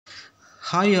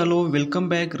Hi, hello, welcome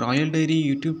back Royal Dairy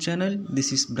YouTube channel.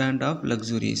 This is brand of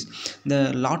luxuries.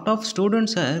 The lot of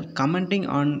students are commenting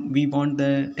on we want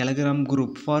the Telegram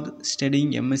group for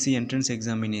studying M.sc Entrance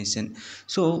examination.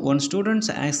 So one student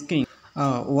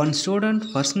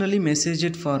personally messaged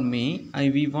it for me.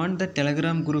 We want the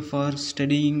Telegram group for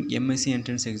studying M.sc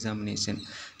Entrance examination.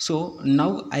 So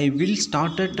now I will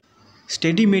start it.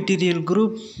 Study material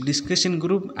group, discussion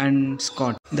group and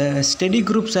Scott. The study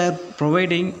groups are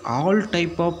providing all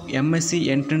type of M.sc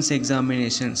entrance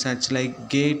examinations such like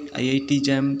GATE, IIT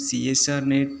JAM, CSR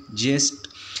NET, JEST,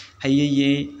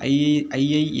 IIA,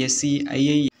 IISc,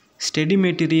 II. Study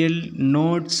material,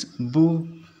 notes, book,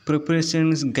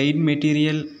 preparations, guide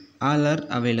material all are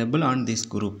available on this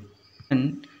group.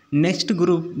 And next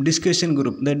group, discussion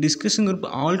group. The discussion group,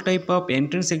 all type of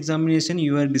entrance examination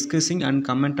you are discussing and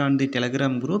comment on the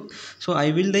Telegram group. So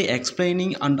I will be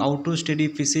explaining on how to study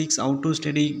physics, how to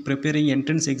study preparing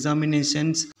entrance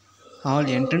examinations, all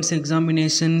entrance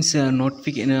examinations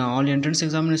notification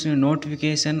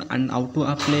and how to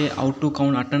apply, how to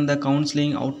attend the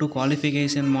counseling, how to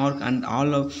qualification mark, and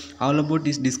all about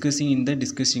is discussing in the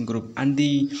discussion group. And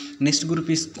the next group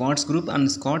is Scott's group,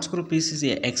 and Scott's group is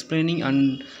explaining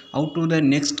and how to the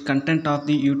next content of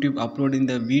the YouTube uploading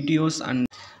the videos and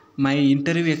my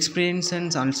interview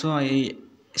experiences also I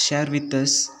share with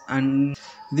us. And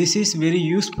this is very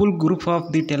useful group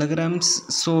of the telegrams,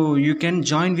 so you can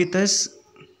join with us.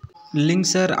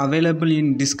 Links are available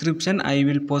in description. I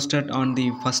will post it on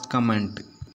the first comment.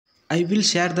 I will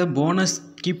share the bonus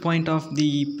key point of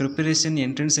the preparation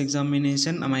entrance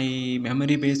examination, my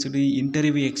memory based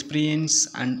interview experience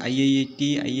and IIT,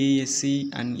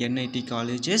 IISc and NIT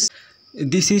colleges.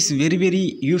 This is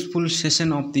very useful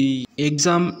session of the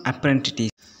exam apprentice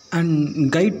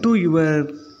and guide to your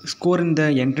score in the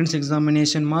entrance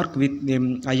examination mark with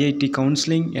IIT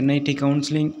counseling, NIT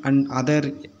counseling and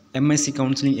other M.sc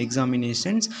counseling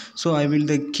examinations. So I will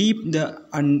keep the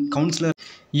counselor.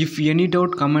 If any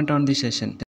doubt, comment on the session.